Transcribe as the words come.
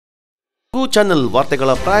Kodagu channel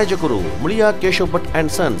ವಾರ್ತೆಗಳ ಪ್ರಾಯೋಜಕರು Muliya Keshav Bhat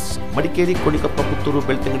and sons, Madikeri, ಕೊಣಿಕೊಪ್ಪ, Puttur,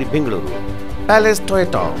 Belthangady, Bengaluru. Palace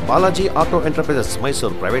Toyota, Balaji auto enterprises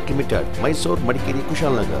Mysuru private limited, Mysuru, Madikeri,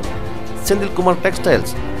 Kushalnagar. Senthil Kumar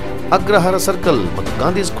textiles, Agrahara circle ಮತ್ತು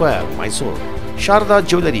Gandhi square, Mysuru. Sharada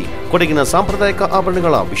jewellery, ಕೊಡಗಿನ ಸಾಂಪ್ರದಾಯಿಕ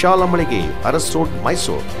ಆಭರಣಗಳ ವಿಶಾಲ ಮಳಿಗೆ, Aras road,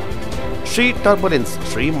 Mysuru. Shri ಟರ್ಬಲೆನ್ಸ್,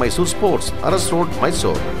 Shri Mysuru sports, Aras road,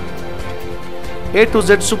 Mysuru. A to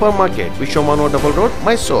Z super market, Vishwamanava double road,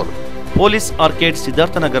 Mysuru. Police arcade,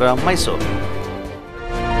 Siddharthanagar, Mysuru.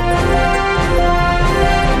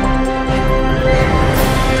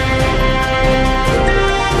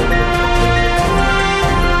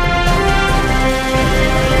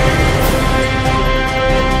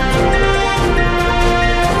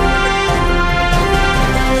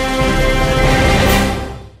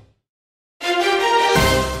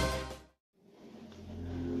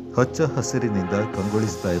 ಹಚ್ಚ ಹಸಿರಿನಿಂದ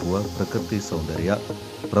ಕಂಗೊಳಿಸ್ತಾ ಇರುವ ಪ್ರಕೃತಿ ಸೌಂದರ್ಯ,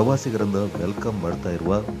 ಪ್ರವಾಸಿಗರನ್ನ ವೆಲ್ಕಮ್ ಮಾಡ್ತಾ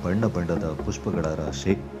ಇರುವ ಬಣ್ಣ ಬಣ್ಣದ ಪುಷ್ಪಗಳ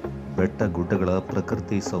ರಾಶಿ, ಬೆಟ್ಟ ಗುಡ್ಡಗಳ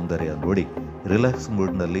ಪ್ರಕೃತಿ ಸೌಂದರ್ಯ ನೋಡಿ ರಿಲ್ಯಾಕ್ಸ್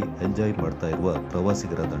ಮೂಡ್ನಲ್ಲಿ ಎಂಜಾಯ್ ಮಾಡ್ತಾ ಇರುವ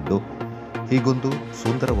ಪ್ರವಾಸಿಗರ ದಂಡು. ಹೀಗೊಂದು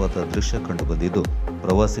ಸುಂದರವಾದ ದೃಶ್ಯ ಕಂಡು ಬಂದಿದ್ದು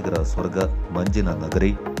ಪ್ರವಾಸಿಗರ ಸ್ವರ್ಗ, ಮಂಜಿನ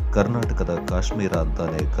ನಗರಿ, ಕರ್ನಾಟಕದ ಕಾಶ್ಮೀರ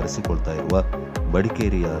ಅಂತಾನೆ ಕರೆಸಿಕೊಳ್ತಾ ಇರುವ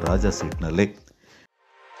ಮಡಿಕೇರಿಯ ರಾಜ ಸೀಟ್ನಲ್ಲಿ.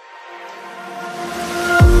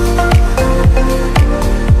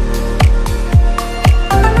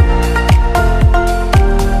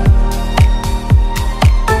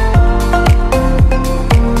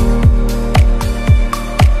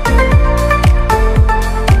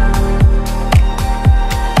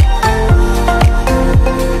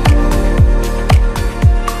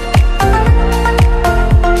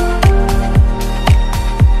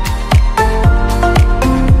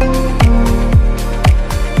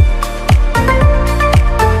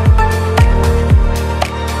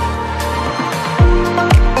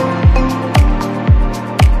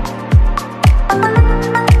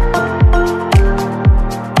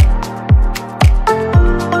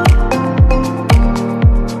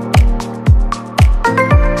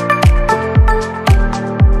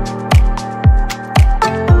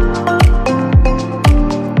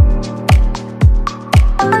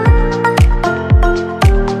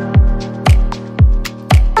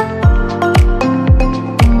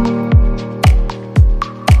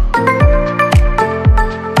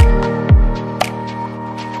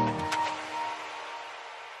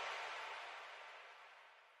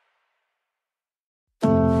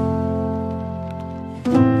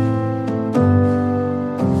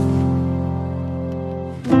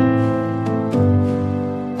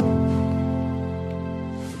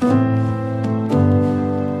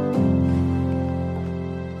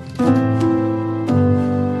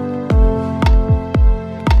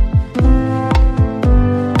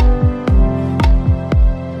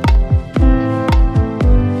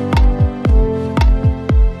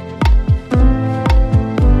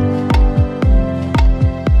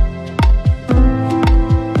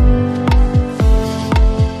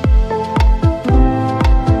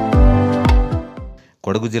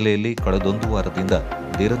 ಕೊಡಗು ಜಿಲ್ಲೆಯಲ್ಲಿ ಕಳೆದೊಂದು ವಾರದಿಂದ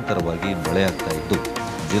ನಿರಂತರವಾಗಿ ಮಳೆಯಾಗ್ತಾ ಇದ್ದು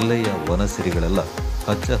ಜಿಲ್ಲೆಯ ವನಸಿರಿಗಳೆಲ್ಲ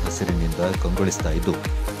ಹಚ್ಚ ಹಸಿರಿನಿಂದ ಕಂಗೊಳಿಸ್ತಾ ಇದ್ದು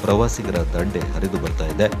ಪ್ರವಾಸಿಗರ ದಂಡೆ ಹರಿದು ಬರ್ತಾ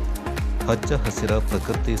ಇದೆ. ಹಚ್ಚ ಹಸಿರ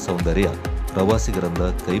ಪ್ರಕೃತಿ ಸೌಂದರ್ಯ ಪ್ರವಾಸಿಗರನ್ನ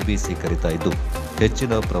ಕೈಬೀಸಿ ಕರಿತಾ ಇದ್ದು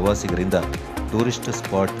ಹೆಚ್ಚಿನ ಪ್ರವಾಸಿಗರಿಂದ ಟೂರಿಸ್ಟ್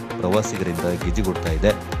ಸ್ಪಾಟ್ ಪ್ರವಾಸಿಗರಿಂದ ಗಿಜಿಗುಡ್ತಾ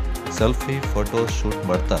ಇದೆ. ಸೆಲ್ಫಿ, ಫೋಟೋ ಶೂಟ್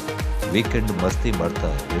ಮಾಡ್ತಾ ವೀಕೆಂಡ್ ಮಸ್ತಿ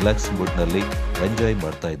ಮಾಡ್ತಾ ರಿಲ್ಯಾಕ್ಸ್ ಮೂಡ್ನಲ್ಲಿ ಎಂಜಾಯ್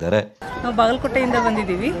ಮಾಡ್ತಾ ಇದ್ದಾರೆ. ನಾವು ಬಾಗಲಕೋಟೆಯಿಂದ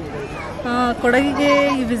ಬಂದಿದ್ದೀವಿ. ಕೊಡಗಿಗೆ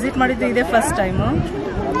ವಿಸಿಟ್ ಮಾಡಿದ್ದು ಇದೆ ಫಸ್ಟ್ ಟೈಮು.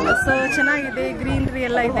 ಸೊ ಚೆನ್ನಾಗಿದೆ, ಗ್ರೀನ್ರಿ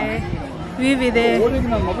ಎಲ್ಲ ಇದೆ, ವ್ಯೂ ಇದೆ,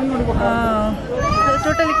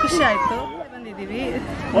 ಟೋಟಲಿ ಖುಷಿ ಆಯಿತು. ಬಂದಿದ್ದೀವಿ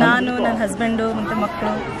ನಾನು, ನನ್ನ ಹಸ್ಬೆಂಡು ಮತ್ತು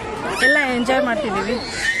ಮಕ್ಕಳು ಎಲ್ಲ ಎಂಜಾಯ್ ಮಾಡ್ತಿದ್ದೀವಿ.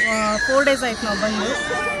 4 days ಆಯ್ತು ನಾವು ಬಂದು.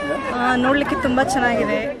 ನೋಡಲಿಕ್ಕೆ ತುಂಬ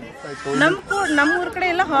ಚೆನ್ನಾಗಿದೆ. ನಮ್ಮ ಊರ ಕಡೆ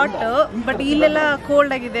ಎಲ್ಲ ಹಾಟ್, ಬಟ್ ಇಲ್ಲೆಲ್ಲ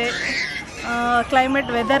ಕೋಲ್ಡ್ ಆಗಿದೆ.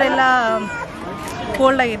 ಕ್ಲೈಮೇಟ್, ವೆದರ್ ಎಲ್ಲ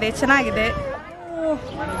ಕೋಲ್ಡ್ ಆಗಿದೆ, ಚೆನ್ನಾಗಿದೆ.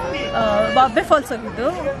 ಅಬ್ಬೆ ಫಾಲ್ಸ್ ಹೋಗಿದ್ದು,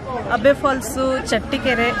 ಅಬ್ಬೆ ಫಾಲ್ಸು,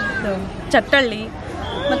 ಚಟ್ಟಿಕೆರೆ, ಚಟ್ಟಳ್ಳಿ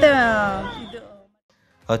ಮತ್ತು ಇದು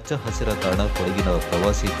ಹಚ್ಚ ಹಸಿರ ತಾಣ ಕೊಡಗಿನ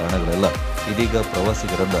ಪ್ರವಾಸಿ ತಾಣಗಳೆಲ್ಲ ಇದೀಗ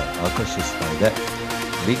ಪ್ರವಾಸಿಗರನ್ನ ಆಕರ್ಷಿಸ್ತಾ ಇದೆ.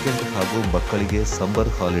 ವೀಕೆಂಡ್ ಹಾಗೂ ಮಕ್ಕಳಿಗೆ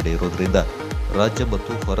ಸಮ್ಮರ್ ಹಾಲಿಡೇ ಇರೋದ್ರಿಂದ ರಾಜ್ಯ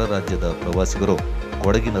ಮತ್ತು ಹೊರ ರಾಜ್ಯದ ಪ್ರವಾಸಿಗರು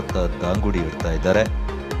ಕೊಡಗಿನತ್ತ ದಾಂಗುಡಿ ಇಡ್ತಾ ಇದ್ದಾರೆ.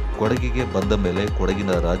 ಕೊಡಗಿಗೆ ಬಂದ ಮೇಲೆ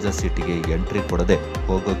ಕೊಡಗಿನ ರಾಜ ಸಿಟಿಗೆ ಎಂಟ್ರಿ ಕೊಡದೆ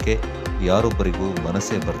ಹೋಗೋಕೆ ಯಾರೊಬ್ಬರಿಗೂ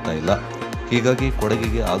ಮನಸ್ಸೇ ಬರ್ತಾ ಇಲ್ಲ. ಹೀಗಾಗಿ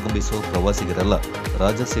ಕೊಡಗಿಗೆ ಆಗಮಿಸೋ ಪ್ರವಾಸಿಗರೆಲ್ಲ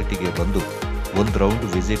ರಾಜ ಸಿಟಿಗೆ ಬಂದು ಒಂದು ರೌಂಡ್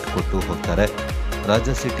ವಿಸಿಟ್ ಕೊಟ್ಟು ಹೋಗ್ತಾರೆ. ರಾಜ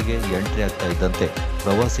ಸಿಟಿಗೆ ಎಂಟ್ರಿ ಆಗ್ತಾ ಇದ್ದಂತೆ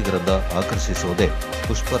ಪ್ರವಾಸಿಗರನ್ನ ಆಕರ್ಷಿಸೋದೇ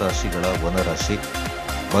ಪುಷ್ಪರಾಶಿಗಳ ವನರಾಶಿ.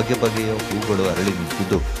 ಬಗೆ ಬಗೆಯ ಹೂಗಳು ಅರಳಿ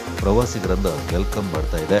ನಿಂತಿದ್ದು ಪ್ರವಾಸಿಗರನ್ನ ವೆಲ್ಕಮ್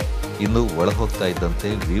ಮಾಡ್ತಾ ಇದೆ. ಇನ್ನು ಒಳಹೋಗ್ತಾ ಇದ್ದಂತೆ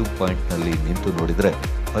ವ್ಯೂ ಪಾಯಿಂಟ್ನಲ್ಲಿ ನಿಂತು ನೋಡಿದರೆ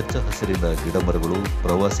ಹಚ್ಚ ಹಸಿರಿನ ಗಿಡಮರಗಳು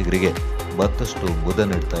ಪ್ರವಾಸಿಗರಿಗೆ ಮತ್ತಷ್ಟು ಮುದ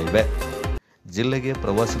ನೀಡ್ತಾ ಇವೆ. ಜಿಲ್ಲೆಗೆ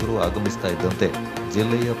ಪ್ರವಾಸಿಗರು ಆಗಮಿಸ್ತಾ ಇದ್ದಂತೆ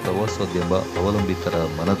ಜಿಲ್ಲೆಯ ಪ್ರವಾಸೋದ್ಯಮ ಅವಲಂಬಿತರ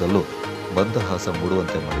ಮನದಲ್ಲೂ ಮಂದಹಾಸ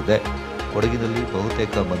ಮೂಡುವಂತೆ ಮಾಡಿದೆ. ಕೊಡಗಿನಲ್ಲಿ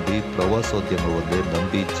ಬಹುತೇಕ ಮಂದಿ ಪ್ರವಾಸೋದ್ಯಮವನ್ನೇ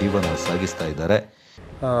ನಂಬಿ ಜೀವನ ಸಾಗಿಸ್ತಾ ಇದ್ದಾರೆ.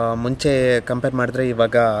 ಮುಂಚೆ ಕಂಪೇರ್ ಮಾಡಿದ್ರೆ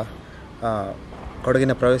ಇವಾಗ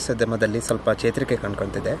ಕೊಡಗಿನ ಪ್ರವಾಸೋದ್ಯಮದಲ್ಲಿ ಸ್ವಲ್ಪ ಚೇತರಿಕೆ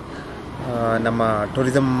ಕಂಡುಕೊಳ್ತಿದೆ. ನಮ್ಮ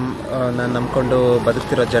ಟೂರಿಸಮ್ ನಂಬಿಕೊಂಡು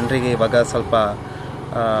ಬದುಕ್ತಿರೋ ಜನರಿಗೆ ಇವಾಗ ಸ್ವಲ್ಪ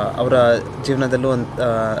ಅವರ ಜೀವನದಲ್ಲೂ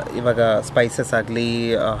ಇವಾಗ ಸ್ಪೈಸಸ್ ಆಗಲಿ,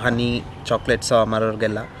 ಹನಿ, ಚಾಕ್ಲೇಟ್ಸ್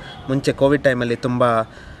ಮಾರೋರಿಗೆಲ್ಲ ಮುಂಚೆ ಕೋವಿಡ್ ಟೈಮಲ್ಲಿ ತುಂಬ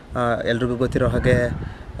ಎಲ್ರಿಗೂ ಗೊತ್ತಿರೋ ಹಾಗೆ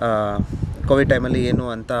ಕೋವಿಡ್ ಟೈಮಲ್ಲಿ ಏನು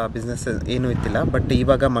ಅಂತ ಬಿಸ್ನೆಸ್ ಏನೂ ಇತ್ತಿಲ್ಲ. ಬಟ್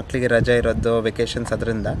ಇವಾಗ ಮಕ್ಕಳಿಗೆ ರಜೆ ಇರೋದು, ವೆಕೇಷನ್ಸ್,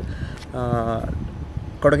 ಅದರಿಂದ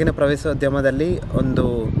ಕೊಡಗಿನ ಪ್ರವಾಸೋದ್ಯಮದಲ್ಲಿ ಒಂದು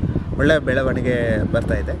ಒಳ್ಳೆಯ ಬೆಳವಣಿಗೆ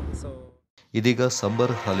ಬರ್ತಾ ಇದೆ. ಇದೀಗ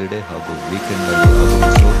ಸಮ್ಮರ್ ಹಾಲಿಡೇ ಹಾಗೂ ವೀಕೆಂಡ್ನಲ್ಲಿ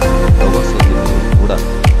ಆಗಮಿಸುವ ಪ್ರವಾಸೋದ್ಯಮಿಗಳು ಕೂಡ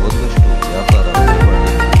ಒಂದಷ್ಟು ವ್ಯಾಪಾರ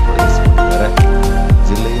ತೊಡಗಿಸಿಕೊಂಡಿದ್ದಾರೆ.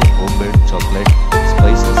 ಜಿಲ್ಲೆಯ ಹೋಮ್ಮೇಡ್ ಚಾಕ್ಲೇಟ್,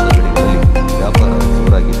 ಸ್ಪೈಸಸ್ ಅಂಗಡಿಗಳಲ್ಲಿ ವ್ಯಾಪಾರ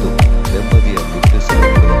ಜೋರಾಗಿದ್ದು ನೆಮ್ಮದಿಯ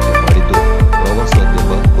ನಿಟ್ಟುಸಿರುವಂತೆ ಮಾಡಿದ್ದು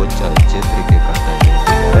ಪ್ರವಾಸೋದ್ಯಮ ಕೊಂಚ ಚೇತರಿಕೆ ಕಾಣ್ತಾ ಇದೆ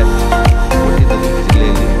ಎಂದಿದ್ದಾರೆ. ಒಟ್ಟಿನಲ್ಲಿ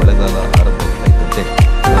ಜಿಲ್ಲೆಯಲ್ಲಿ ಮಳೆಗಾಲ ಆರಂಭವಾಗ್ತಾ ಇದ್ದಂತೆ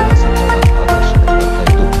ಪ್ರವಾಸಿಗರ ಆಕರ್ಷಣೆ ಬರ್ತಾ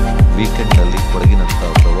ಇದ್ದು ವೀಕೆಂಡ್ನಲ್ಲಿ ಕೊಡಗಿನಂತ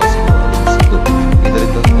ಪ್ರವಾಸಿಗರು ಆಗಮಿಸಿದ್ದು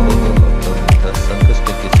ಇದರಿಂದ ಲಾಕ್ಡೌನ್ನಿಂದ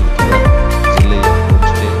ಸಂಕಷ್ಟಕ್ಕೆ ಸಿಲುಕಿದ ಜಿಲ್ಲೆಯ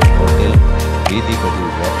ಹೋಮ್ಸ್ಟೇ, ಹೋಟೆಲ್, ಬೀದಿ ಬದಿ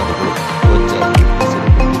ವ್ಯಾಪಾರಗಳು ಕೊಂಚ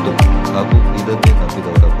ನಿಟ್ಟುಸಿರುತ್ತಿದ್ದು ಹಾಗೂ ಇದನ್ನೇ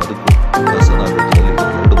ನಂಬಿದವರ ಬದುಕು ಹಸನಾಗುವುದರಲ್ಲಿ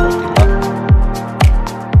ಎರಡು ಮಾತಿಲ್ಲ.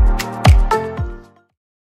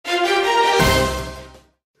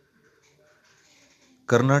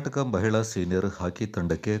 ಕರ್ನಾಟಕ ಮಹಿಳಾ ಸೀನಿಯರ್ ಹಾಕಿ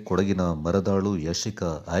ತಂಡಕ್ಕೆ ಕೊಡಗಿನ ಮರದಾಳು ಯಶಿಕಾ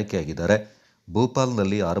ಆಯ್ಕೆಯಾಗಿದ್ದಾರೆ.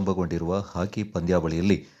 ಭೂಪಾಲ್ನಲ್ಲಿ ಆರಂಭಗೊಂಡಿರುವ ಹಾಕಿ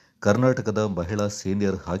ಪಂದ್ಯಾವಳಿಯಲ್ಲಿ ಕರ್ನಾಟಕದ ಮಹಿಳಾ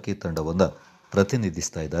ಸೀನಿಯರ್ ಹಾಕಿ ತಂಡವನ್ನು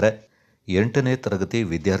ಪ್ರತಿನಿಧಿಸ್ತಾ ಇದ್ದಾರೆ. 8ನೇ ತರಗತಿ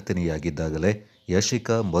ವಿದ್ಯಾರ್ಥಿನಿಯಾಗಿದ್ದಾಗಲೇ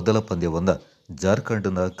ಯಶಿಕಾ ಮೊದಲ ಪಂದ್ಯವನ್ನು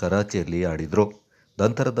ಜಾರ್ಖಂಡ್ನ ಕರಾಚಿಯಲ್ಲಿ ಆಡಿದರು.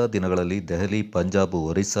 ನಂತರದ ದಿನಗಳಲ್ಲಿ ದೆಹಲಿ, ಪಂಜಾಬ್,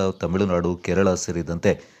 ಒರಿಸ್ಸಾ, ತಮಿಳುನಾಡು, ಕೇರಳ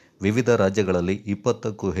ಸೇರಿದಂತೆ ವಿವಿಧ ರಾಜ್ಯಗಳಲ್ಲಿ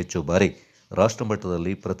 20ಕ್ಕೂ ಹೆಚ್ಚು ಬಾರಿ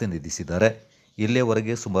ರಾಷ್ಟ್ರಮಟ್ಟದಲ್ಲಿ ಪ್ರತಿನಿಧಿಸಿದ್ದಾರೆ.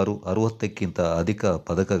 ಇಲ್ಲಿಯವರೆಗೆ ಸುಮಾರು 60ಕ್ಕಿಂತ ಅಧಿಕ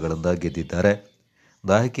ಪದಕಗಳನ್ನು ಗೆದ್ದಿದ್ದಾರೆ.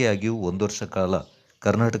 ನಾಯಕಿಯಾಗಿಯೂ 1 ವರ್ಷ ಕಾಲ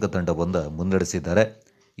ಕರ್ನಾಟಕ ತಂಡವನ್ನು ಮುನ್ನಡೆಸಿದ್ದಾರೆ.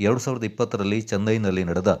 2020ರಲ್ಲಿ ಚೆನ್ನೈನಲ್ಲಿ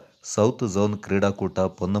ನಡೆದ ಸೌತ್ ಝೋನ್ ಕ್ರೀಡಾಕೂಟ,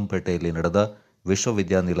 ಪೊನ್ನಂಪೇಟೆಯಲ್ಲಿ ನಡೆದ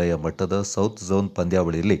ವಿಶ್ವವಿದ್ಯಾನಿಲಯ ಮಟ್ಟದ ಸೌತ್ ಝೋನ್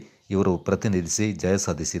ಪಂದ್ಯಾವಳಿಯಲ್ಲಿ ಇವರು ಪ್ರತಿನಿಧಿಸಿ ಜಯ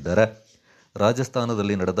ಸಾಧಿಸಿದ್ದಾರೆ.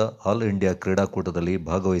 ರಾಜಸ್ಥಾನದಲ್ಲಿ ನಡೆದ ಆಲ್ ಇಂಡಿಯಾ ಕ್ರೀಡಾಕೂಟದಲ್ಲಿ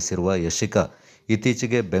ಭಾಗವಹಿಸಿರುವ ಯಶಿಕಾ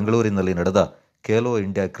ಇತ್ತೀಚೆಗೆ ಬೆಂಗಳೂರಿನಲ್ಲಿ ನಡೆದ ಖೇಲೋ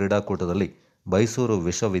ಇಂಡಿಯಾ ಕ್ರೀಡಾಕೂಟದಲ್ಲಿ ಮೈಸೂರು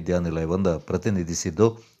ವಿಶ್ವವಿದ್ಯಾನಿಲಯವನ್ನು ಪ್ರತಿನಿಧಿಸಿದ್ದು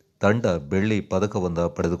ತಂಡ ಬೆಳ್ಳಿ ಪದಕವನ್ನು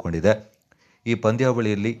ಪಡೆದುಕೊಂಡಿದೆ. ಈ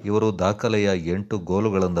ಪಂದ್ಯಾವಳಿಯಲ್ಲಿ ಇವರು ದಾಖಲೆಯ 8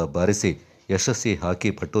 ಗೋಲುಗಳನ್ನು ಬಾರಿಸಿ ಯಶಸ್ವಿ ಹಾಕಿ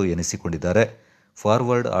ಪಟು ಎನಿಸಿಕೊಂಡಿದ್ದಾರೆ.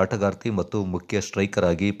 ಫಾರ್ವರ್ಡ್ ಆಟಗಾರ್ತಿ ಮತ್ತು ಮುಖ್ಯ ಸ್ಟ್ರೈಕರ್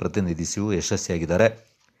ಆಗಿ ಪ್ರತಿನಿಧಿಸಿಯೂ ಯಶಸ್ವಿಯಾಗಿದ್ದಾರೆ.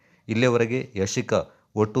 ಇಲ್ಲಿಯವರೆಗೆ ಯಶಿಕಾ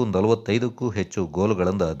ಒಟ್ಟು 45ಕ್ಕೂ ಹೆಚ್ಚು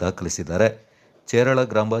ಗೋಲುಗಳನ್ನು ದಾಖಲಿಸಿದ್ದಾರೆ. ಚೇರಳ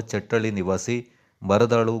ಗ್ರಾಮ ಚಟ್ಟಳ್ಳಿ ನಿವಾಸಿ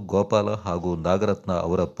ಮರದಾಳು ಗೋಪಾಲ ಹಾಗೂ ನಾಗರತ್ನ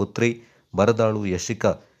ಅವರ ಪುತ್ರಿ ಮರದಾಳು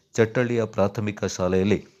ಯಶಿಕಾ ಚಟ್ಟಳ್ಳಿಯ ಪ್ರಾಥಮಿಕ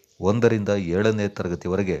ಶಾಲೆಯಲ್ಲಿ 1ರಿಂದ 7ನೇ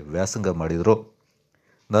ತರಗತಿವರೆಗೆ ವ್ಯಾಸಂಗ ಮಾಡಿದರು.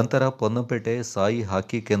 ನಂತರ ಪೊನ್ನಂಪೇಟೆ ಸಾಯಿ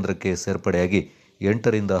ಹಾಕಿ ಕೇಂದ್ರಕ್ಕೆ ಸೇರ್ಪಡೆಯಾಗಿ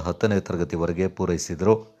 8ರಿಂದ 10ನೇ ತರಗತಿವರೆಗೆ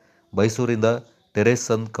ಪೂರೈಸಿದರು. ಮೈಸೂರಿನ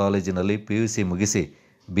ಟೆರೇಸನ್ ಕಾಲೇಜಿನಲ್ಲಿ PUC ಮುಗಿಸಿ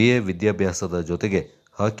BA ವಿದ್ಯಾಭ್ಯಾಸದ ಜೊತೆಗೆ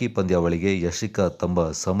ಹಾಕಿ ಪಂದ್ಯಾವಳಿಗೆ ಯಶಿಕಾ ತಮ್ಮ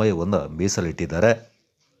ಸಮಯವನ್ನು ಮೀಸಲಿಟ್ಟಿದ್ದಾರೆ.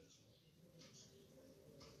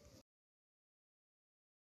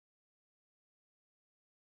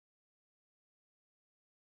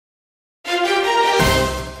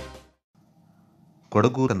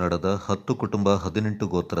 ಕೊಡಗು ಕನ್ನಡದ 10 ಕುಟುಂಬ 18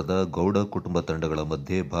 ಗೋತ್ರದ ಗೌಡ ಕುಟುಂಬ ತಂಡಗಳ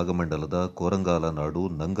ಮಧ್ಯೆ ಭಾಗಮಂಡಲದ ಕೋರಂಗಾಲ ನಾಡು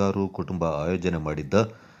ನಂಗಾರು ಕುಟುಂಬ ಆಯೋಜನೆ ಮಾಡಿದ್ದ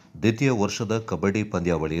ದ್ವಿತೀಯ ವರ್ಷದ ಕಬಡ್ಡಿ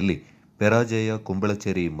ಪಂದ್ಯಾವಳಿಯಲ್ಲಿ ಪೆರಾಜೆಯ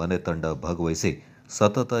ಕುಂಬಳಚೇರಿ ಮನೆ ತಂಡ ಭಾಗವಹಿಸಿ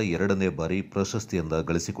ಸತತ 2ನೇ ಬಾರಿ ಪ್ರಶಸ್ತಿಯನ್ನು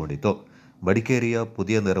ಗಳಿಸಿಕೊಂಡಿತು. ಮಡಿಕೇರಿಯ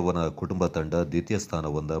ಪುದಿಯ ನೆರವನ ಕುಟುಂಬ ತಂಡ ದ್ವಿತೀಯ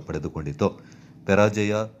ಸ್ಥಾನವನ್ನು ಪಡೆದುಕೊಂಡಿತು.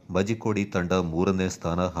 ಪೆರಾಜೆಯ ಮಜಿಕೋಡಿ ತಂಡ 3ನೇ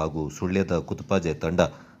ಸ್ಥಾನ ಹಾಗೂ ಸುಳ್ಯದ ಕುತಪಾಜೆ ತಂಡ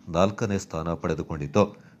 4ನೇ ಸ್ಥಾನ ಪಡೆದುಕೊಂಡಿತು.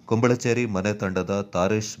 ಕುಂಬಳಚೇರಿ ಮನೆ ತಂಡದ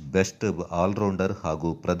ತಾರೇಶ್ ಬೆಸ್ಟ್ ಆಲ್ರೌಂಡರ್ ಹಾಗೂ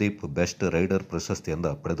ಪ್ರದೀಪ್ ಬೆಸ್ಟ್ ರೈಡರ್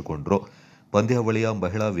ಪ್ರಶಸ್ತಿಯನ್ನು ಪಡೆದುಕೊಂಡರು. ಪಂದ್ಯಾವಳಿಯ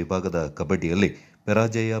ಮಹಿಳಾ ವಿಭಾಗದ ಕಬಡ್ಡಿಯಲ್ಲಿ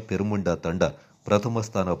ಪೆರಾಜೆಯ ಪೆರುಮುಂಡ ತಂಡ ಪ್ರಥಮ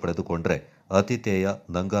ಸ್ಥಾನ ಪಡೆದುಕೊಂಡರೆ ಆತಿಥೇಯ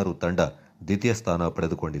ನಂಗಾರು ತಂಡ ದ್ವಿತೀಯ ಸ್ಥಾನ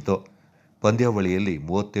ಪಡೆದುಕೊಂಡಿತು. ಪಂದ್ಯಾವಳಿಯಲ್ಲಿ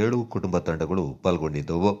 37 ಕುಟುಂಬ ತಂಡಗಳು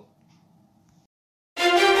ಪಾಲ್ಗೊಂಡಿದ್ದವು.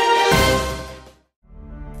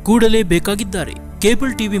 ಕೂಡಲೇ ಬೇಕಾಗಿದ್ದಾರೆ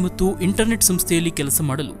ಕೇಬಲ್ ಟಿವಿ ಮತ್ತು ಇಂಟರ್ನೆಟ್ ಸಂಸ್ಥೆಯಲ್ಲಿ ಕೆಲಸ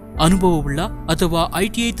ಮಾಡಲು ಅನುಭವವುಳ್ಳ ಅಥವಾ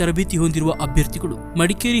ITI ತರಬೇತಿ ಹೊಂದಿರುವ ಅಭ್ಯರ್ಥಿಗಳು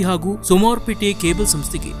ಮಡಿಕೇರಿ ಹಾಗೂ ಸೋಮವಾರಪೇಟೆ ಕೇಬಲ್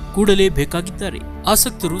ಸಂಸ್ಥೆಗೆ ಕೂಡಲೇ ಬೇಕಾಗಿದ್ದಾರೆ.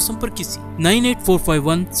 ಆಸಕ್ತರು ಸಂಪರ್ಕಿಸಿ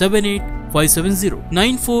 9845178 570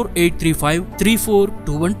 94835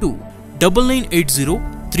 34212 9980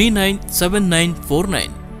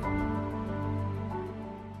 397949.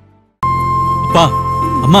 ಅಪ್ಪ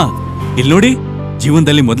ಅಮ್ಮ ಇಲ್ಲಿ ನೋಡಿ,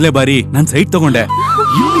 ಜೀವನದಲ್ಲಿ ಮೊದಲೇ ಬಾರಿ ನಾನ್ ಸೈಟ್ ತಗೊಂಡೆ.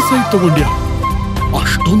 ಎಲ್ಲಿ ಸೈಟ್ ತಗೊಂಡ್ಯಾ?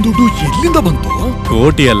 ಅಷ್ಟೊಂದು ದುಡ್ಡು ಎಲ್ಲಿಂದ ಬಂತು?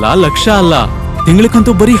 ಕೋಟಿ ಅಲ್ಲ, ಲಕ್ಷ ಅಲ್ಲ,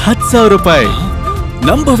 ತಿಂಗಳಕ್ಕಂತೂ ಬರೀ 10,000 ರೂಪಾಯಿ.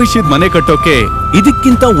 ನಮ್ ಭವಿಷ್ಯದ ಮನೆ ಕಟ್ಟೋಕೆ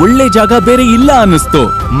ಇದಕ್ಕಿಂತ ಒಳ್ಳೆ ಜಾಗ ಬೇರೆ ಇಲ್ಲ ಅನ್ನಿಸ್ತು.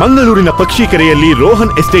 ಮಂಗಳೂರಿನ ಪಕ್ಷಿಕೆರೆಯಲ್ಲಿ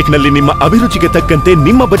ರೋಹನ್ ಎಸ್ಟೇಟ್ ನಲ್ಲಿ ನಿಮ್ಮ ಅಭಿರುಚಿಗೆ ತಕ್ಕಂತೆ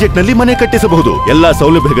ನಿಮ್ಮ ಬಜೆಟ್ ನಲ್ಲಿ ಮನೆ ಕಟ್ಟಿಸಬಹುದು. ಎಲ್ಲಾ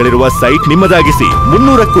ಸೌಲಭ್ಯಗಳಿರುವ ಸೈಟ್ ನಿಮ್ಮದಾಗಿಸಿ.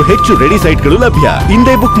 300ಕ್ಕೂ ಹೆಚ್ಚು ರೆಡಿ ಸೈಟ್ಗಳು ಲಭ್ಯ.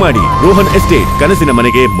 ಹಿಂದೆ ಬುಕ್ ಮಾಡಿ. ರೋಹನ್ ಎಸ್ಟೇಟ್, ಕನಸಿನ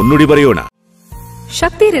ಮನೆಗೆ ಮುನ್ನುಡಿ ಬರೆಯೋಣ.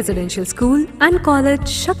 Shakti Residential School and College,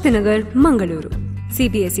 Shaktinagar, Mangaluru.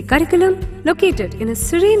 CBSE curriculum located in a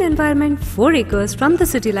serene environment 4 acres from the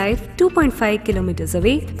city life, 2.5 kilometers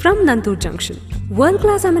away from Nantur Junction.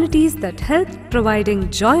 World-class amenities that help providing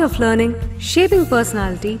joy of learning, shaping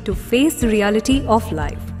personality to face the reality of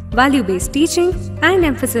life. Value-based teaching and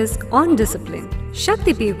emphasis on discipline.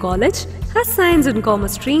 Shakti PU College has science and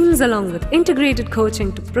commerce streams along with integrated coaching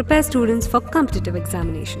to prepare students for competitive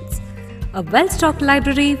examinations. A well-stocked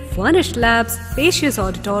library, furnished labs, spacious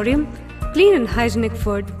auditorium, clean and hygienic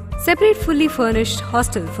food, separate fully furnished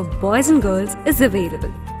hostel for boys and girls is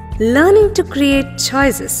available. Learning to create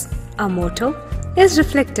choices, our motto, is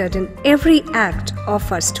reflected in every act of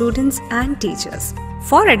our students and teachers.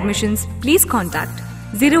 For admissions, please contact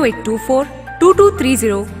 0824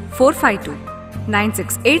 2230 452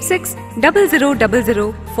 9686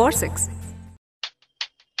 000046.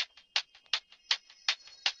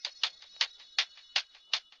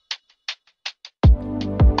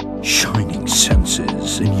 Shining senses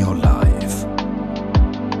in your life.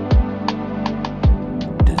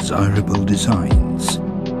 Desirable designs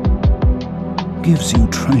gives you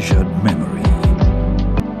treasured memory.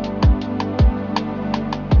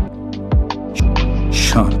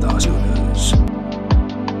 Sharda Jewelers.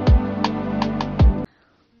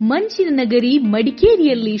 ಮಂಚಿನ ನಗರಿ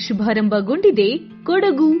ಮಡಿಕೇರಿಯಲ್ಲಿ ಶುಭಾರಂಭಗೊಂಡಿದೆ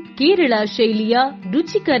ಕೊಡಗು ಕೇರಳ ಶೈಲಿಯ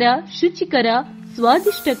ರುಚಿಕರ, ಶುಚಿಕರ,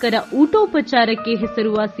 ಸ್ವಾದಿಷ್ಟಕರ ಊಟೋಪಚಾರಕ್ಕೆ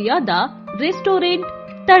ಹೆಸರುವಾಸಿಯಾದ restaurant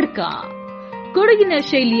tadka. ಕೊಡಗಿನ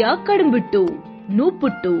ಶೈಲಿಯ ಕಡುಂಬಿಟ್ಟು,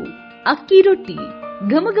 ನೂಪುಟ್ಟು, ಅಕ್ಕಿ ರೊಟ್ಟಿ,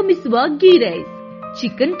 ಘಮಘಮಿಸುವ ghee rice,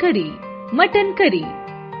 chicken curry, mutton curry,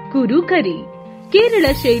 ಕುರು ಕರಿ, ಕೇರಳ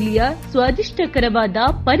ಶೈಲಿಯ ಸ್ವಾದಿಷ್ಟಕರವಾದ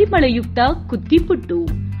ಪರಿಮಳಯುಕ್ತ ಕುತ್ತಿಪುಟ್ಟು,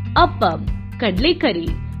 ಅಪ್ಪಂ, ಕಡ್ಲೆಕರಿ,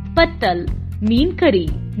 ಪತ್ತಲ್, ಮೀನ್ ಕರಿ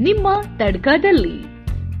ನಿಮ್ಮ ತಡ್ಕದಲ್ಲಿ.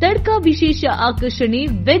 ತಡ್ಕ ವಿಶೇಷ ಆಕರ್ಷಣೆ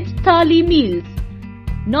veg thali meals,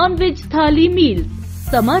 non veg thali meals,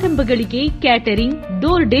 ಸಮಾರಂಭಗಳಿಗೆ ಕ್ಯಾಟರಿಂಗ್,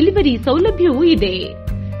 ಡೋರ್ ಡೆಲಿವರಿ ಸೌಲಭ್ಯವೂ ಇದೆ.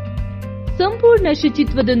 ಸಂಪೂರ್ಣ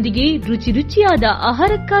ಶುಚಿತ್ವದೊಂದಿಗೆ ರುಚಿ ರುಚಿಯಾದ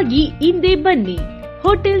ಆಹಾರಕ್ಕಾಗಿ ಹಿಂದೆ ಬನ್ನಿ.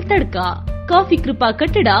 ಹೋಟೆಲ್ ತಡ್ಕ, ಕಾಫಿ ಕೃಪಾ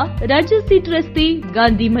ಕಟ್ಟಡ, ರಾಜಾ ಸೀಟ್ ರಸ್ತೆ,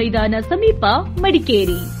 ಗಾಂಧಿ ಮೈದಾನ ಸಮೀಪ,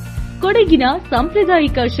 ಮಡಿಕೇರಿ. ಕೊಡಗಿನ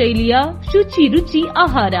ಸಾಂಪ್ರದಾಯಿಕ ಶೈಲಿಯ ಶುಚಿ ರುಚಿ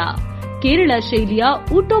ಆಹಾರ, ಕೇರಳ ಶೈಲಿಯ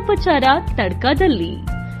ಊಟೋಪಚಾರ ತಡ್ಕದಲ್ಲಿ.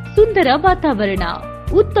 ಸುಂದರ ವಾತಾವರಣ,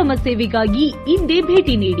 ಉತ್ತಮ ಸೇವೆಗಾಗಿ ಹಿಂದೆ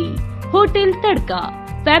ಭೇಟಿ ನೀಡಿ. Hotel tadka,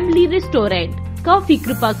 family restaurant, coffee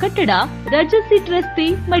ಕೃಪಾ ಕಟ್ಟಡ, ರಾಜಾ ಸೀಟ್ ರಸ್ತೆ,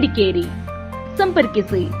 ಮಡಿಕೇರಿ.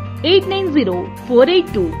 ಸಂಪರ್ಕಿಸಿ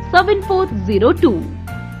 8904827402.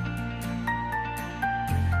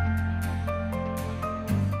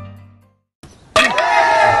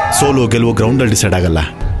 ಸೋಲು ಗೆಲುವು ಗ್ರೌಂಡಲ್ಲಿ ಡಿಸೈಡ್ ಆಗಲ್ಲ.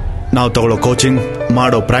 ನಾವು ತಗೊಳ್ಳೋ ಕೋಚಿಂಗ್,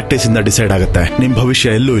 ಮಾಡೋ ಪ್ರಾಕ್ಟೀಸ್ ಇಂದ ಡಿಸೈಡ್ ಆಗುತ್ತೆ. ನಿಮ್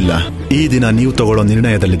ಭವಿಷ್ಯ ಎಲ್ಲೂ ಇಲ್ಲ. ಈ ದಿನ ನೀವು ತಗೊಳ್ಳೋ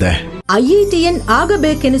ನಿರ್ಣಯದಲ್ಲಿದೆ. ಐಐಟಿಎನ್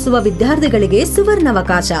ಆಗಬೇಕೆನಿಸುವ ವಿದ್ಯಾರ್ಥಿಗಳಿಗೆ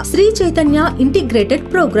ಸುವರ್ಣಾವಕಾಶ. ಶ್ರೀ ಚೈತನ್ಯ ಇಂಟಿಗ್ರೇಟೆಡ್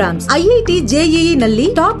ಪ್ರೋಗ್ರಾಮ್ಸ್. ಐಐಟಿ ಜೆಇಇ ನಲ್ಲಿ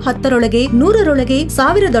ಟಾಪ್ 10ರೊಳಗೆ, 100ರೊಳಗೆ,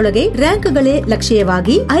 1000ದೊಳಗೆ ರ್ಯಾಂಕ್ಗಳೇ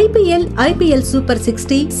ಲಕ್ಷ್ಯವಾಗಿ ಐಪಿಎಲ್ ಸೂಪರ್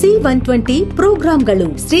 60, C120 ಪ್ರೋಗ್ರಾಂಗಳು.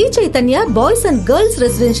 ಶ್ರೀ ಚೈತನ್ಯ boys and girls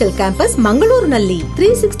residential campus ಮಂಗಳೂರಿನಲ್ಲಿ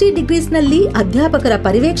 360 ಡಿಗ್ರೀಸ್ ನಲ್ಲಿ ಅಧ್ಯಾಪಕರ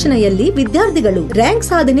ಪರ್ಯವೇಕ್ಷಣೆಯಲ್ಲಿ ವಿದ್ಯಾರ್ಥಿಗಳು. ರ್ಯಾಂಕ್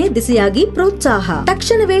ಸಾಧನೆ ದಿಸೆಯಾಗಿ ಪ್ರೋತ್ಸಾಹ.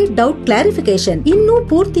 ತಕ್ಷಣವೇ ಡೌಟ್ ಕ್ಲಾರಿಫಿಕೇಶನ್. ಇನ್ನೂ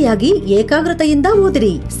ಪೂರ್ತಿಯಾಗಿ ಏಕಾಗ್ರತೆಯಿಂದ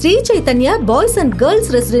ಓದಿರಿ. ಶ್ರೀ ಚೈತನ್ಯ boys and girls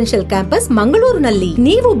residential campus ಮಂಗಳೂರಿನಲ್ಲಿ.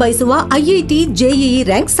 ನೀವು ಬಯಸುವ ಐಐಟಿ ಜೆಇಇ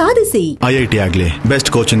ರ್ಯಾಂಕ್ ಸಾಧಿಸಿ. ಐಐಟಿ ಆಗಲಿ, best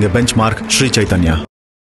coaching bench mark Shri ಚೈತನ್ಯ.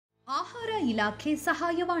 ಆಹಾರ ಇಲಾಖೆ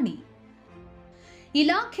ಸಹಾಯವಾಣಿ.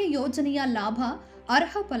 ಇಲಾಖೆ ಯೋಜನೆಯ ಲಾಭ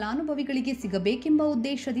ಅರ್ಹ ಫಲಾನುಭವಿಗಳಿಗೆ ಸಿಗಬೇಕೆಂಬ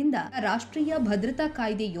ಉದ್ದೇಶದಿಂದ ರಾಷ್ಟ್ರೀಯ ಭದ್ರತಾ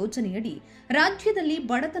ಕಾಯ್ದೆ ಯೋಜನೆಯಡಿ ರಾಜ್ಯದಲ್ಲಿ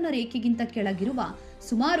ಬಡತನ ರೇಖೆಗಿಂತ ಕೆಳಗಿರುವ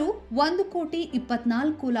ಸುಮಾರು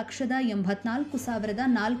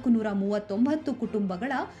 1,24,84,439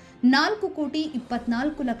 ಕುಟುಂಬಗಳ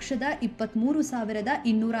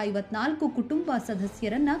 4,24,23,254 ಕುಟುಂಬ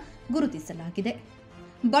ಸದಸ್ಯರನ್ನ ಗುರುತಿಸಲಾಗಿದೆ.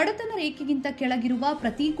 ಬಡತನ ರೇಖೆಗಿಂತ ಕೆಳಗಿರುವ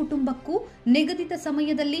ಪ್ರತಿ ಕುಟುಂಬಕ್ಕೂ ನಿಗದಿತ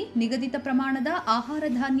ಸಮಯದಲ್ಲಿ ನಿಗದಿತ ಪ್ರಮಾಣದ ಆಹಾರ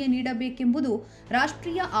ಧಾನ್ಯ ನೀಡಬೇಕೆಂಬುದು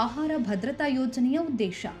ರಾಷ್ಟ್ರೀಯ ಆಹಾರ ಭದ್ರತಾ ಯೋಜನೆಯ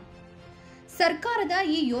ಉದ್ದೇಶ. ಸರ್ಕಾರದ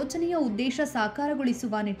ಈ ಯೋಜನೆಯ ಉದ್ದೇಶ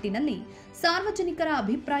ಸಾಕಾರಗೊಳಿಸುವ ನಿಟ್ಟಿನಲ್ಲಿ ಸಾರ್ವಜನಿಕರ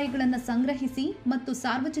ಅಭಿಪ್ರಾಯಗಳನ್ನು ಸಂಗ್ರಹಿಸಿ ಮತ್ತು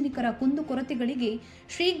ಸಾರ್ವಜನಿಕರ ಕುಂದುಕೊರತೆಗಳಿಗೆ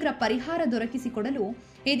ಶೀಘ್ರ ಪರಿಹಾರ ದೊರಕಿಸಿಕೊಡಲು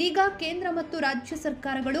ಇದೀಗ ಕೇಂದ್ರ ಮತ್ತು ರಾಜ್ಯ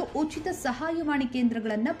ಸರ್ಕಾರಗಳು ಉಚಿತ ಸಹಾಯವಾಣಿ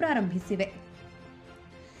ಕೇಂದ್ರಗಳನ್ನು ಪ್ರಾರಂಭಿಸಿವೆ.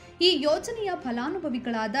 ಈ ಯೋಜನೆಯ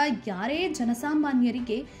ಫಲಾನುಭವಿಗಳಾದ ಯಾರೇ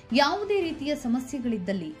ಜನಸಾಮಾನ್ಯರಿಗೆ ಯಾವುದೇ ರೀತಿಯ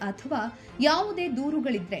ಸಮಸ್ಯೆಗಳಿದ್ದಲ್ಲಿ ಅಥವಾ ಯಾವುದೇ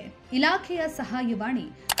ದೂರುಗಳಿದ್ರೆ ಇಲಾಖೆಯ ಸಹಾಯವಾಣಿ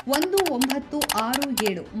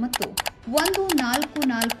 1967 ಮತ್ತು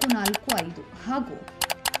 14445 ಹಾಗೂ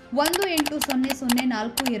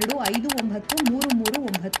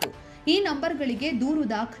 180042593339 ಈ ನಂಬರ್ಗಳಿಗೆ ದೂರು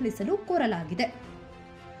ದಾಖಲಿಸಲು ಕೋರಲಾಗಿದೆ.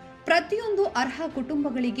 ಪ್ರತಿಯೊಂದು ಅರ್ಹ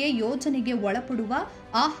ಕುಟುಂಬಗಳಿಗೆ ಯೋಜನೆಗೆ ಒಳಪಡುವ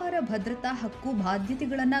ಆಹಾರ ಭದ್ರತಾ ಹಕ್ಕು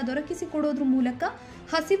ಬಾಧ್ಯತೆಗಳನ್ನು ದೊರಕಿಸಿಕೊಡೋದ್ರ ಮೂಲಕ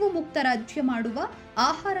ಹಸಿವು ಮುಕ್ತ ರಾಜ್ಯ ಮಾಡುವ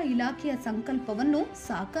ಆಹಾರ ಇಲಾಖೆಯ ಸಂಕಲ್ಪವನ್ನು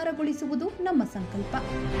ಸಾಕಾರಗೊಳಿಸುವುದು ನಮ್ಮ ಸಂಕಲ್ಪ.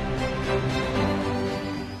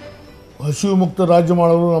 ಹಸಿವು ಮುಕ್ತ ರಾಜ್ಯ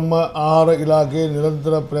ಮಾಡಲು ನಮ್ಮ ಆಹಾರ ಇಲಾಖೆ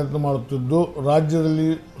ನಿರಂತರ ಪ್ರಯತ್ನ ಮಾಡುತ್ತಿದ್ದು, ರಾಜ್ಯದಲ್ಲಿ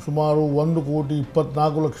ಸುಮಾರು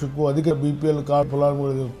 1,24,00,000ಕ್ಕೂ ಅಧಿಕ BPL ಕಾರ್ಡ್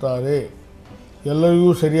ಫಲಾನುಭವಿಗಳಿರುತ್ತಾರೆ. ಎಲ್ಲರಿಗೂ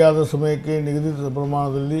ಸರಿಯಾದ ಸಮಯಕ್ಕೆ ನಿಗದಿತ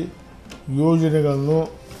ಪ್ರಮಾಣದಲ್ಲಿ ಯೋಜನೆಗಳನ್ನು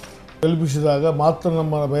ತಲುಪಿಸಿದಾಗ ಮಾತ್ರ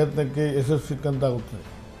ನಮ್ಮ ಪ್ರಯತ್ನಕ್ಕೆ ಯಶಸ್ಸು ಸಿಕ್ಕಂತಾಗುತ್ತದೆ.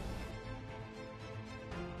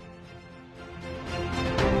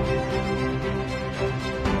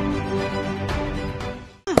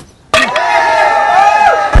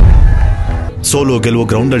 ಸೋಲು ಗೆಲುವು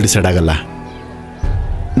ಗ್ರೌಂಡಲ್ಲಿ ಡಿಸೈಡ್ ಆಗಲ್ಲ.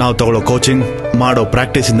 ನಾವು ತಗೊಳ್ಳೋ ಕೋಚಿಂಗ್, ಮಾಡೋ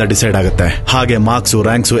ಪ್ರಾಕ್ಟೀಸ್ ಇಂದ ಡಿಸೈಡ್ ಆಗುತ್ತೆ. ಹಾಗೆ ಮಾರ್ಕ್ಸು,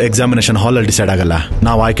 ರ್ಯಾಂಕ್ಸು ಎಕ್ಸಾಮಿನೇಷನ್ ಹಾಲಲ್ಲಿ ಡಿಸೈಡ್ ಆಗಲ್ಲ.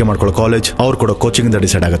 ನಾವು ಆಯ್ಕೆ ಮಾಡ್ಕೊಳ್ಳೋ ಕಾಲೇಜ್, ಅವ್ರು ಕೊಡೋ ಕೋಚಿಂಗ್ ಇಂದ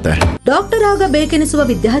ಡಿಸೈಡ್ ಆಗುತ್ತೆ. ಡಾಕ್ಟರ್ ಆಗಬೇಕೆನಿಸುವ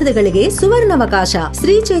ವಿದ್ಯಾರ್ಥಿಗಳಿಗೆ ಸುವರ್ಣಾವಕಾಶ.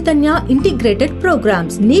 ಶ್ರೀ ಚೈತನ್ಯ ಇಂಟಿಗ್ರೇಟೆಡ್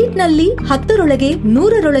ಪ್ರೋಗ್ರಾಮ್ಸ್. ನೀಟ್ ನಲ್ಲಿ 10ರೊಳಗೆ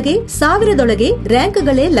 100ರೊಳಗೆ 1000ದೊಳಗೆ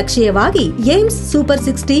ರ್ಯಾಂಕ್ಗಳೇ ಲಕ್ಷ್ಯವಾಗಿ ಏಮ್ಸ್ ಸೂಪರ್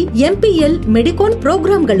 60 MPL ಮೆಡಿಕೋನ್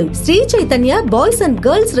ಪ್ರೋಗ್ರಾಂಗಳು. ಶ್ರೀ ಚೈತನ್ಯ boys and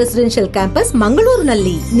girls residential campus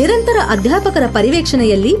ಮಂಗಳೂರಿನಲ್ಲಿ. ನಿರಂತರ ಅಧ್ಯಾಪಕರ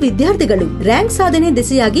ಪರ್ಯವೇಕ್ಷಣೆಯಲ್ಲಿ ವಿದ್ಯಾರ್ಥಿಗಳು. ರ್ಯಾಂಕ್ ಸಾಧನೆ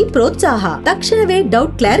ದಿಸೆಯಾಗಿ ಪ್ರೋತ್ಸಾಹ. ತಕ್ಷಣವೇ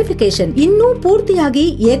ಡೌಟ್ ಕ್ಲಾರಿಫಿಕೇಶನ್. ಇನ್ನೂ ಪೂರ್ತಿಯಾಗಿ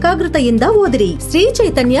ಏಕಾಗ್ರತೆಯಿಂದ ಓದಿರಿ. ಶ್ರೀ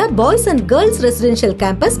ಚೈತನ್ಯ boys and girls residential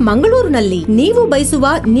campus ಮಂಗಳೂರಿನಲ್ಲಿ. ನೀವು ಬಯಸುವ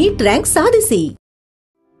ನೀಟ್ ರ್ಯಾಂಕ್ ಸಾಧಿಸಿ.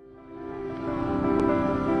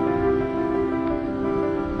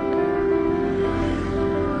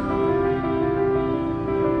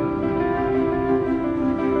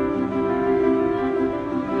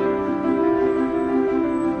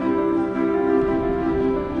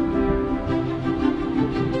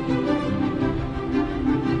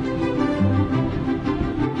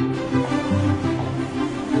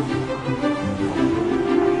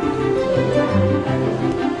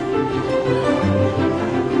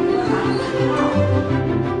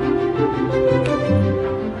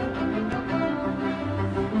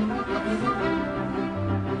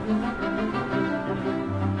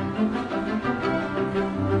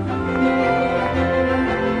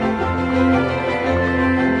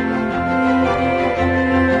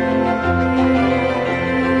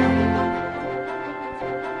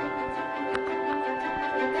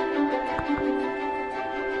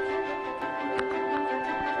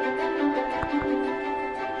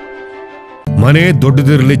 ಮನೆ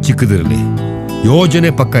ದೊಡ್ಡದಿರಲಿ ಚಿಕ್ಕದಿರಲಿ, ಯೋಜನೆ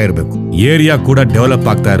ಪಕ್ಕ ಇರಬೇಕು. ಏರಿಯಾ ಕೂಡ ಡೆವಲಪ್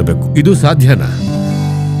ಆಗ್ತಾ ಇರಬೇಕು. ಇದು ಸಾಧ್ಯನಾ?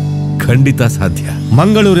 ಖಂಡಿತ ಸಾಧ್ಯ.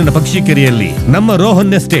 ಮಂಗಳೂರಿನ ಪಕ್ಷಿಕೆರೆಯಲ್ಲಿ ನಮ್ಮ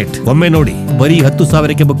ರೋಹನ್ ಎಸ್ಟೇಟ್. ಒಮ್ಮೆ ನೋಡಿ, ಬರೀ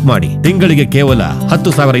 10,000ಕ್ಕೆ ಬುಕ್ ಮಾಡಿ. ತಿಂಗಳಿಗೆ ಕೇವಲ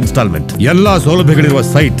 10,000 ಇನ್ಸ್ಟಾಲ್ಮೆಂಟ್. ಎಲ್ಲಾ ಸೌಲಭ್ಯಗಳಿರುವ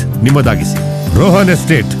ಸೈಟ್ ನಿಮ್ಮದಾಗಿಸಿ. ರೋಹನ್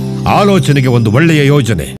ಎಸ್ಟೇಟ್ ಆಲೋಚನೆಗೆ ಒಂದು ಒಳ್ಳೆಯ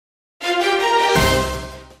ಯೋಜನೆ.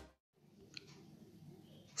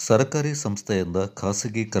 ಸರ್ಕಾರಿ ಸಂಸ್ಥೆಯಿಂದ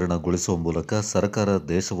ಖಾಸಗೀಕರಣಗೊಳಿಸುವ ಮೂಲಕ ಸರ್ಕಾರ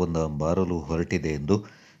ದೇಶವನ್ನು ಮಾರಲು ಹೊರಟಿದೆ ಎಂದು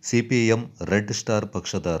ಸಿಪಿಎಂ ರೆಡ್ ಸ್ಟಾರ್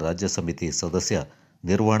ಪಕ್ಷದ ರಾಜ್ಯ ಸಮಿತಿ ಸದಸ್ಯ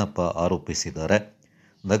ನಿರ್ವಾಣಪ್ಪ ಆರೋಪಿಸಿದ್ದಾರೆ.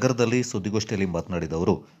 ನಗರದಲ್ಲಿ ಸುದ್ದಿಗೋಷ್ಠಿಯಲ್ಲಿ ಮಾತನಾಡಿದ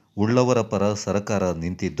ಅವರು, ಉಳ್ಳವರ ಪರ ಸರ್ಕಾರ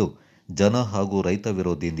ನಿಂತಿದ್ದು ಜನ ಹಾಗೂ ರೈತ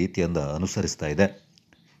ವಿರೋಧಿ ನೀತಿಯನ್ನು ಅನುಸರಿಸ್ತಾ ಇದೆ.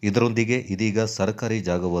 ಇದರೊಂದಿಗೆ ಇದೀಗ ಸರ್ಕಾರಿ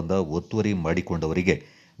ಜಾಗವನ್ನು ಒತ್ತುವರಿ ಮಾಡಿಕೊಂಡವರಿಗೆ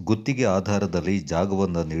ಗುತ್ತಿಗೆ ಆಧಾರದಲ್ಲಿ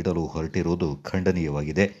ಜಾಗವನ್ನು ನೀಡಲು ಹೊರಟಿರುವುದು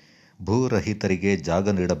ಖಂಡನೀಯವಾಗಿದೆ. ಭೂರಹಿತರಿಗೆ ಜಾಗ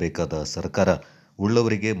ನೀಡಬೇಕಾದ ಸರ್ಕಾರ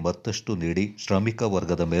ಉಳ್ಳವರಿಗೆ ಮತ್ತಷ್ಟು ನೀಡಿ ಶ್ರಮಿಕ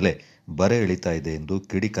ವರ್ಗದ ಮೇಲೆ ಬರೆ ಎಳಿತಾ ಇದೆ ಎಂದು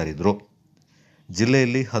ಕಿಡಿಕಾರಿದರು.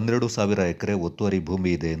 ಜಿಲ್ಲೆಯಲ್ಲಿ 12,000 ಎಕರೆ ಒತ್ತುವರಿ ಭೂಮಿ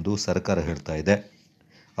ಇದೆ ಎಂದು ಸರ್ಕಾರ ಹೇಳ್ತಾ ಇದೆ.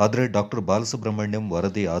 ಆದರೆ ಡಾಕ್ಟರ್ ಬಾಲಸುಬ್ರಹ್ಮಣ್ಯಂ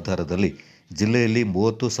ವರದಿ ಆಧಾರದಲ್ಲಿ ಜಿಲ್ಲೆಯಲ್ಲಿ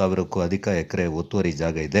 30,000ಕ್ಕೂ ಅಧಿಕ ಎಕರೆ ಒತ್ತುವರಿ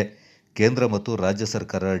ಜಾಗ ಇದೆ. ಕೇಂದ್ರ ಮತ್ತು ರಾಜ್ಯ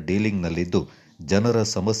ಸರ್ಕಾರ ಡೀಲಿಂಗ್ನಲ್ಲಿದ್ದು ಜನರ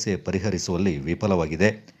ಸಮಸ್ಯೆ ಪರಿಹರಿಸುವಲ್ಲಿ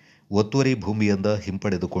ವಿಫಲವಾಗಿದೆ. ಒತ್ತುವರಿ ಭೂಮಿಯಿಂದ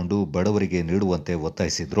ಹಿಂಪಡೆದುಕೊಂಡು ಬಡವರಿಗೆ ನೀಡುವಂತೆ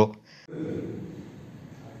ಒತ್ತಾಯಿಸಿದರು.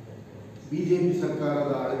 ಬಿಜೆಪಿ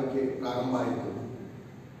ಸರ್ಕಾರದ ಆಳ್ವಿಕೆ ಪ್ರಾರಂಭ ಆಯಿತು.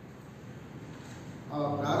 ಆ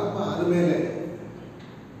ಪ್ರಾರಂಭ ಆದ ಮೇಲೆ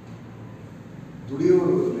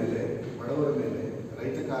ದುಡಿಯುವವರ ಮೇಲೆ, ಬಡವರ ಮೇಲೆ,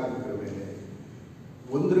 ರೈತ ಕಾರ್ಮಿಕರ ಮೇಲೆ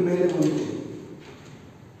ಒಂದರ ಮೇಲೆ ಒಂದು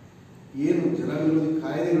ಏನು ಜನವಿರೋಧಿ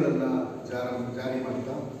ಕಾಯ್ದೆಗಳನ್ನು ಜಾರಿ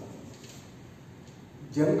ಮಾಡ್ತಾ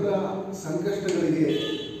ಜನರ ಸಂಕಷ್ಟಗಳಿಗೆ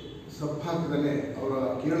ಸಪ್ಪಾಕದಲ್ಲೇ ಅವರ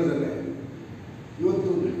ಕೇಳದಲ್ಲೇ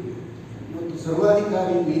ಇವತ್ತು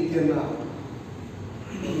ಸರ್ವಾಧಿಕಾರಿ ನೀತಿಯನ್ನು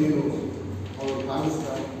ಏನು ಅವರು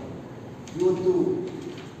ಪಾಲಿಸ್ತಾರೆ. ಇವತ್ತು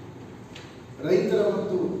ರೈತರ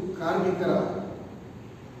ಮತ್ತು ಕಾರ್ಮಿಕರ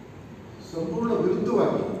ಸಂಪೂರ್ಣ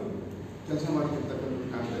ವಿರುದ್ಧವಾಗಿ ಕೆಲಸ ಮಾಡ್ತಿರ್ತಕ್ಕಂಥ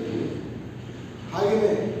ಕಾಣ್ತಾ ಇದ್ದೀವಿ.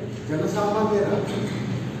 ಹಾಗೆಯೇ ಜನಸಾಮಾನ್ಯರ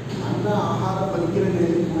ಅನ್ನ ಆಹಾರ ಬದುಕಿನ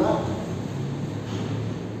ಮೇಲೆ ಕೂಡ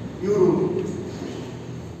ಇವರು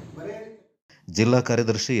ಜಿಲ್ಲಾ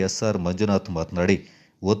ಕಾರ್ಯದರ್ಶಿ ಎಸ್ಆರ್ ಮಂಜುನಾಥ್ ಮಾತನಾಡಿ,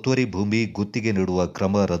 ಒತ್ತುವರಿ ಭೂಮಿ ಗುತ್ತಿಗೆ ನೀಡುವ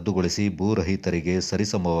ಕ್ರಮ ರದ್ದುಗೊಳಿಸಿ ಭೂರಹಿತರಿಗೆ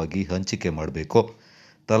ಸರಿಸಮವಾಗಿ ಹಂಚಿಕೆ ಮಾಡಬೇಕು.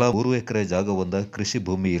 ತಲಾ 3 ಎಕರೆ ಜಾಗವೊಂದ ಕೃಷಿ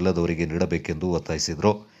ಭೂಮಿ ಇಲ್ಲದವರಿಗೆ ನೀಡಬೇಕೆಂದು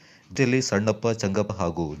ಒತ್ತಾಯಿಸಿದರು. ಜಿಲ್ಲೆ ಸಣ್ಣಪ್ಪ, ಚಂಗಪ್ಪ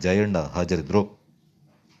ಹಾಗೂ ಜಯಣ್ಣ ಹಾಜರಿದ್ದರು.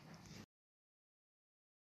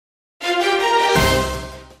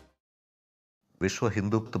 ವಿಶ್ವ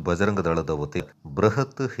ಹಿಂದೂ ಬಜರಂಗ ದಳದ ವತಿ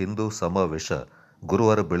ಬೃಹತ್ ಹಿಂದೂ ಸಮಾವೇಶ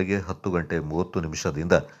ಗುರುವಾರ ಬೆಳಗ್ಗೆ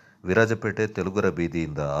 10:30 ವಿರಾಜಪೇಟೆ ತೆಲುಗರ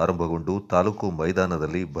ಬೀದಿಯಿಂದ ಆರಂಭಗೊಂಡು ತಾಲೂಕು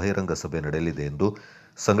ಮೈದಾನದಲ್ಲಿ ಬಹಿರಂಗ ಸಭೆ ನಡೆಯಲಿದೆ ಎಂದು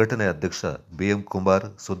ಸಂಘಟನೆ ಅಧ್ಯಕ್ಷ ಬಿಎಂ ಕುಮಾರ್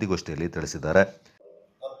ಸುದ್ದಿಗೋಷ್ಠಿಯಲ್ಲಿ ತಿಳಿಸಿದ್ದಾರೆ.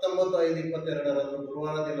 19/5/22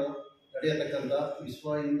 ಗುರುವಾರ ದಿನ ನಡೆಯತಕ್ಕಂಥ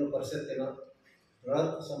ವಿಶ್ವ ಹಿಂದೂ ಪರಿಷತ್ತಿನ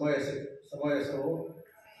ಬೃಹತ್ ಸಮಾವೇಶವು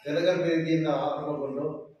ತೆಲುಗರ ಬೀದಿಯಿಂದ ಆರಂಭಗೊಂಡು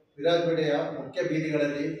ವಿರಾಜಪೇಟೆಯ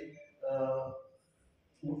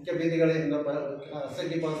ಮುಖ್ಯ ಬೀದಿಗಳಿಂದ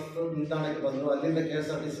ಖಾಸಗಿ ಬಸ್ ನಿಲ್ದಾಣಕ್ಕೆ ಬಂದು ಅಲ್ಲಿಂದ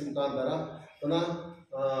KSRTC ಮುಖಾಂತರ ಪುನಃ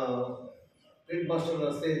ಫೀಲ್ಡ್ ಮಾಸ್ಟರ್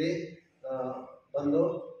ರಸ್ತೆಯಲ್ಲಿ ಬಂದು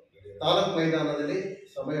ತಾಲೂಕು ಮೈದಾನದಲ್ಲಿ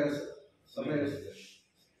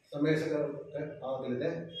ಸಮಾವೇಶ ಆಗಲಿದೆ.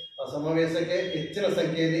 ಆ ಸಮಾವೇಶಕ್ಕೆ ಹೆಚ್ಚಿನ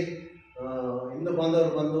ಸಂಖ್ಯೆಯಲ್ಲಿ ಹಿಂದೂ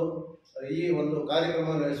ಬಾಂಧವರು ಬಂದು ಈ ಒಂದು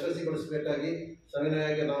ಕಾರ್ಯಕ್ರಮವನ್ನು ಯಶಸ್ವಿಗೊಳಿಸಬೇಕಾಗಿ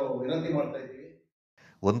ಸವಿನಯವಾಗಿ ನಾವು ವಿನಂತಿ ಮಾಡ್ತಾ ಇದ್ದೀವಿ.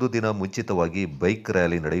 ಒಂದು ದಿನ ಮುಂಚಿತವಾಗಿ ಬೈಕ್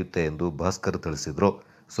ರ್ಯಾಲಿ ನಡೆಯುತ್ತೆ ಎಂದು ಭಾಸ್ಕರ್ ತಿಳಿಸಿದರು.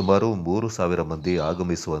 ಸುಮಾರು 3,000 ಮಂದಿ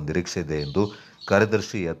ಆಗಮಿಸುವ ನಿರೀಕ್ಷೆ ಇದೆ ಎಂದು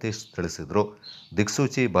ಕಾರ್ಯದರ್ಶಿ ಯತೀಶ್ ತಿಳಿಸಿದರು.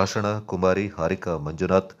 ದಿಕ್ಸೂಚಿ ಭಾಷಣ ಕುಮಾರಿ ಹಾರಿಕಾ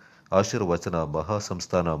ಮಂಜುನಾಥ್, ಆಶೀರ್ವಚನ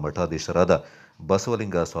ಮಹಾಸಂಸ್ಥಾನ ಮಠಾಧೀಶರಾದ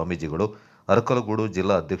ಬಸವಲಿಂಗ ಸ್ವಾಮೀಜಿಗಳು, ಅರಕಲಗೂಡು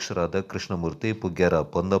ಜಿಲ್ಲಾ ಅಧ್ಯಕ್ಷರಾದ ಕೃಷ್ಣಮೂರ್ತಿ, ಪುಗ್ಗ್ಯಾರ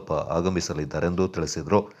ಪೊನ್ನಪ್ಪ ಆಗಮಿಸಲಿದ್ದಾರೆಂದು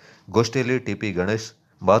ತಿಳಿಸಿದರು. ಗೋಷ್ಠಿಯಲ್ಲಿ ಟಿಪಿ ಗಣೇಶ್,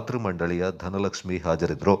 ಮಾತೃಮಂಡಳಿಯ ಧನಲಕ್ಷ್ಮಿ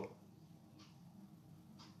ಹಾಜರಿದ್ದರು.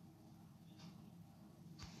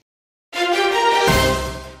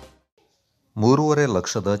 $3.5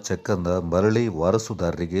 ಲಕ್ಷದ ಚೆಕ್ಕನ್ನು ಮರಳಿ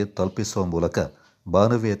ವಾರಸುದಾರರಿಗೆ ತಲುಪಿಸುವ ಮೂಲಕ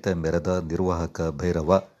ಮಾನವೀಯತೆ ಮೆರೆದ ನಿರ್ವಾಹಕ ಭೈರವ.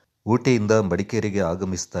 ಊಟಿಯಿಂದ ಮಡಿಕೇರಿಗೆ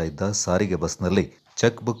ಆಗಮಿಸ್ತಾ ಇದ್ದ ಸಾರಿಗೆ ಬಸ್ನಲ್ಲಿ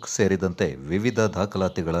ಚೆಕ್ ಬುಕ್ ಸೇರಿದಂತೆ ವಿವಿಧ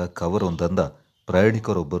ದಾಖಲಾತಿಗಳ ಕವರೊಂದನ್ನು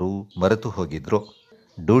ಪ್ರಯಾಣಿಕರೊಬ್ಬರು ಮರೆತು ಹೋಗಿದ್ರು.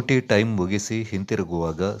 ಡ್ಯೂಟಿ ಟೈಮ್ ಮುಗಿಸಿ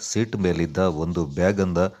ಹಿಂತಿರುಗುವಾಗ ಸೀಟ್ ಮೇಲಿದ್ದ ಒಂದು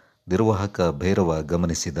ಬ್ಯಾಗನ್ನು ನಿರ್ವಾಹಕ ಭೈರವ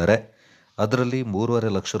ಗಮನಿಸಿದ್ದಾರೆ. ಅದರಲ್ಲಿ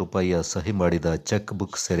 $3.5 ಲಕ್ಷ ಸಹಿ ಮಾಡಿದ ಚೆಕ್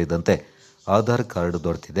ಬುಕ್ ಸೇರಿದಂತೆ ಆಧಾರ್ ಕಾರ್ಡ್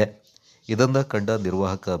ದೊರೆತಿದೆ. ಇದನ್ನು ಕಂಡ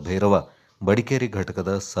ನಿರ್ವಾಹಕ ಭೈರವ ಮಡಿಕೇರಿ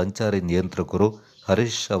ಘಟಕದ ಸಂಚಾರಿ ನಿಯಂತ್ರಕರು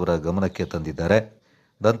ಹರೀಶ್ ಅವರ ಗಮನಕ್ಕೆ ತಂದಿದ್ದಾರೆ.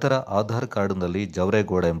 ನಂತರ ಆಧಾರ್ ಕಾರ್ಡ್ನಲ್ಲಿ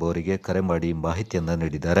ಜವರೇಗೌಡ ಎಂಬುವರಿಗೆ ಕರೆ ಮಾಡಿ ಮಾಹಿತಿಯನ್ನು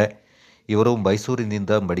ನೀಡಿದ್ದಾರೆ. ಇವರು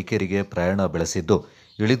ಮೈಸೂರಿನಿಂದ ಮಡಿಕೇರಿಗೆ ಪ್ರಯಾಣ ಬೆಳೆಸಿದ್ದು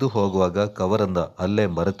ಇಳಿದು ಹೋಗುವಾಗ ಕವರನ್ನು ಅಲ್ಲೇ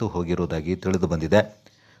ಮರೆತು ಹೋಗಿರುವುದಾಗಿ ತಿಳಿದು ಬಂದಿದೆ.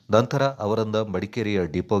 ನಂತರ ಅವರನ್ನು ಮಡಿಕೇರಿಯ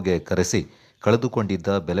ಡಿಪೋಗೆ ಕರೆಸಿ ಕಳೆದುಕೊಂಡಿದ್ದ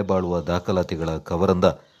ಬೆಲೆಬಾಳುವ ದಾಖಲಾತಿಗಳ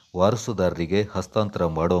ಕವರನ್ನು ವಾರಸುದಾರರಿಗೆ ಹಸ್ತಾಂತರ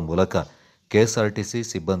ಮಾಡುವ ಮೂಲಕ KSRTC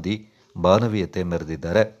ಸಿಬ್ಬಂದಿ ಮಾನವೀಯತೆ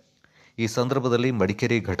ಮೆರೆದಿದ್ದಾರೆ. ಈ ಸಂದರ್ಭದಲ್ಲಿ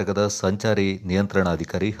ಮಡಿಕೇರಿ ಘಟಕದ ಸಂಚಾರಿ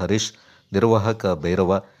ನಿಯಂತ್ರಣಾಧಿಕಾರಿ ಹರೀಶ್, ನಿರ್ವಾಹಕ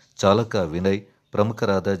ಭೈರವ, ಚಾಲಕ ವಿನಯ್,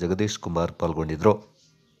 ಪ್ರಮುಖರಾದ ಜಗದೀಶ್ ಕುಮಾರ್ ಪಾಲ್ಗೊಂಡಿದ್ದರು.